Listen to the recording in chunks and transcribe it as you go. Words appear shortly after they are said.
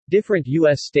Different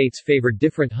U.S. states favor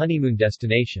different honeymoon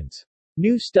destinations.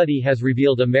 New study has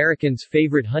revealed Americans'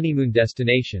 favorite honeymoon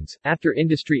destinations, after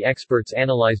industry experts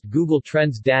analyzed Google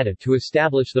Trends data to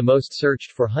establish the most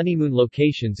searched for honeymoon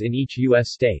locations in each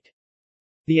U.S. state.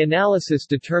 The analysis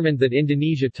determined that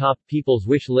Indonesia topped people's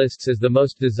wish lists as the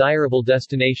most desirable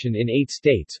destination in 8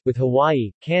 states, with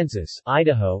Hawaii, Kansas,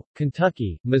 Idaho,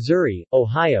 Kentucky, Missouri,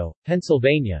 Ohio,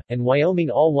 Pennsylvania, and Wyoming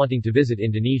all wanting to visit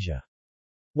Indonesia.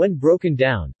 When broken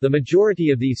down, the majority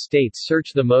of these states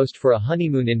search the most for a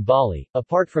honeymoon in Bali,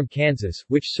 apart from Kansas,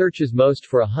 which searches most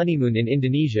for a honeymoon in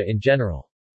Indonesia in general.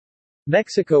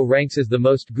 Mexico ranks as the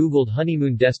most Googled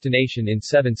honeymoon destination in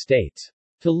 7 states.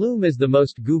 Tulum is the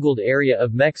most Googled area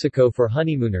of Mexico for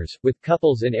honeymooners, with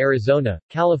couples in Arizona,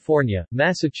 California,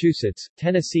 Massachusetts,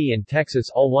 Tennessee and Texas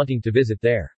all wanting to visit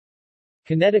there.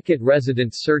 Connecticut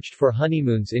residents searched for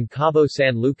honeymoons in Cabo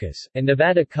San Lucas, and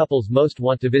Nevada couples most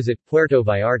want to visit Puerto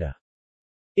Vallarta.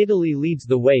 Italy leads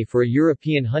the way for a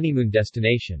European honeymoon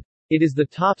destination. It is the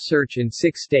top search in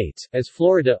 6 states, as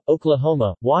Florida,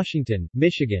 Oklahoma, Washington,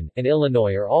 Michigan, and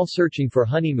Illinois are all searching for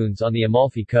honeymoons on the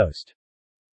Amalfi Coast.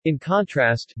 In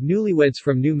contrast, newlyweds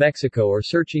from New Mexico are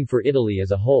searching for Italy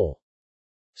as a whole.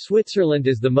 Switzerland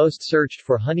is the most searched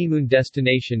for honeymoon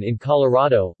destination in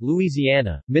Colorado,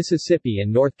 Louisiana, Mississippi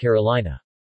and North Carolina.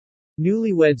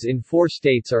 Newlyweds in 4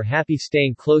 states are happy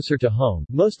staying closer to home,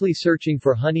 mostly searching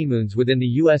for honeymoons within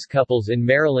the U.S. Couples in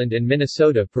Maryland and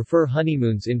Minnesota prefer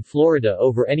honeymoons in Florida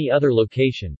over any other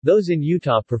location, those in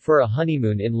Utah prefer a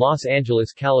honeymoon in Los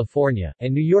Angeles, California,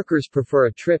 and New Yorkers prefer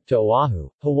a trip to Oahu,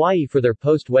 Hawaii for their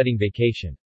post-wedding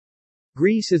vacation.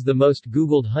 Greece is the most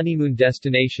Googled honeymoon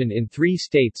destination in 3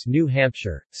 states: New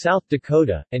Hampshire, South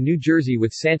Dakota, and New Jersey,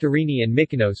 with Santorini and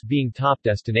Mykonos being top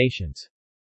destinations.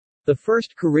 The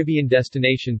first Caribbean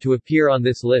destination to appear on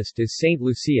this list is St.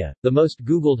 Lucia, the most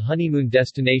Googled honeymoon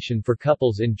destination for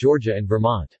couples in Georgia and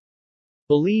Vermont.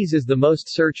 Belize is the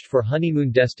most searched for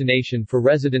honeymoon destination for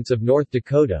residents of North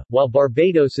Dakota, while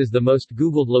Barbados is the most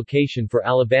Googled location for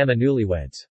Alabama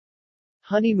newlyweds.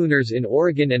 Honeymooners in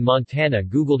Oregon and Montana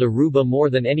Googled Aruba more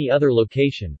than any other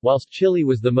location, whilst Chile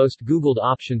was the most Googled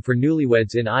option for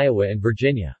newlyweds in Iowa and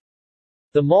Virginia.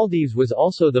 The Maldives was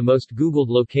also the most Googled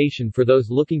location for those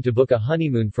looking to book a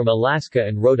honeymoon from Alaska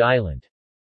and Rhode Island.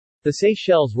 The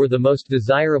Seychelles were the most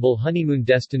desirable honeymoon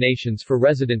destinations for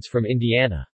residents from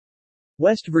Indiana.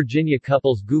 West Virginia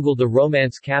couples Googled the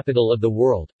romance capital of the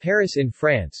world, Paris in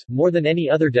France, more than any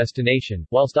other destination,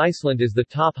 whilst Iceland is the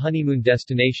top honeymoon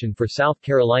destination for South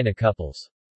Carolina couples.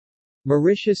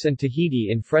 Mauritius and Tahiti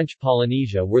in French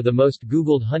Polynesia were the most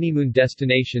Googled honeymoon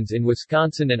destinations in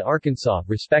Wisconsin and Arkansas,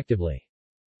 respectively.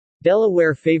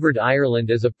 Delaware favored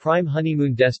Ireland as a prime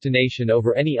honeymoon destination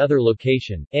over any other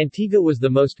location, Antigua was the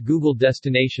most Googled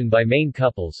destination by Maine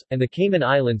couples, and the Cayman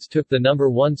Islands took the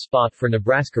 #1 spot for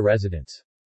Nebraska residents.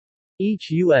 Each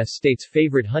U.S. state's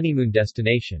favorite honeymoon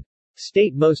destination.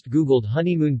 State most Googled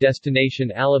honeymoon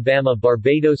destination: Alabama,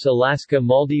 Barbados, Alaska,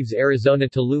 Maldives, Arizona,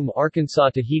 Tulum, Arkansas,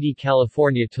 Tahiti,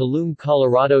 California, Tulum,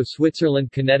 Colorado,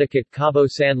 Switzerland, Connecticut, Cabo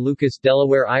San Lucas,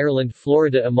 Delaware, Ireland,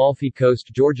 Florida, Amalfi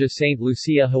Coast, Georgia, St.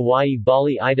 Lucia, Hawaii,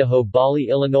 Bali, Idaho, Bali,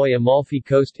 Illinois, Amalfi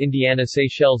Coast, Indiana,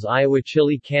 Seychelles, Iowa,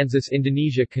 Chile, Kansas,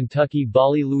 Indonesia, Kentucky,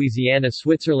 Bali, Louisiana,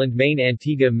 Switzerland, Maine,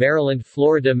 Antigua, Maryland,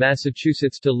 Florida,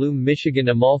 Massachusetts, Tulum, Michigan,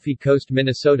 Amalfi Coast,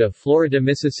 Minnesota, Florida,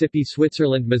 Mississippi,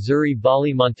 Switzerland, Missouri,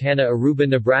 Bali, Montana, Aruba,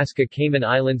 Nebraska, Cayman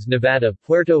Islands, Nevada,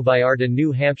 Puerto Vallarta,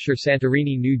 New Hampshire,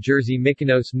 Santorini, New Jersey,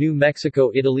 Mykonos, New Mexico,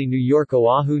 Italy, New York,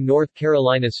 Oahu, North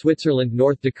Carolina, Switzerland,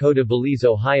 North Dakota, Belize,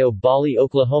 Ohio, Bali,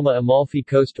 Oklahoma, Amalfi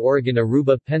Coast, Oregon,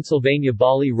 Aruba, Pennsylvania,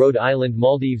 Bali, Rhode Island,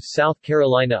 Maldives, South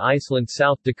Carolina, Iceland,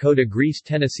 South Dakota, Greece,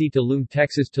 Tennessee, Tulum,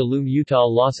 Texas, Tulum, Utah,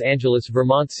 Los Angeles,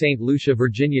 Vermont, St. Lucia,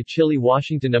 Virginia, Chile,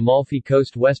 Washington, Amalfi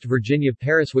Coast, West Virginia,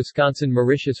 Paris, Wisconsin,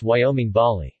 Mauritius, Wyoming,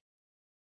 Bali.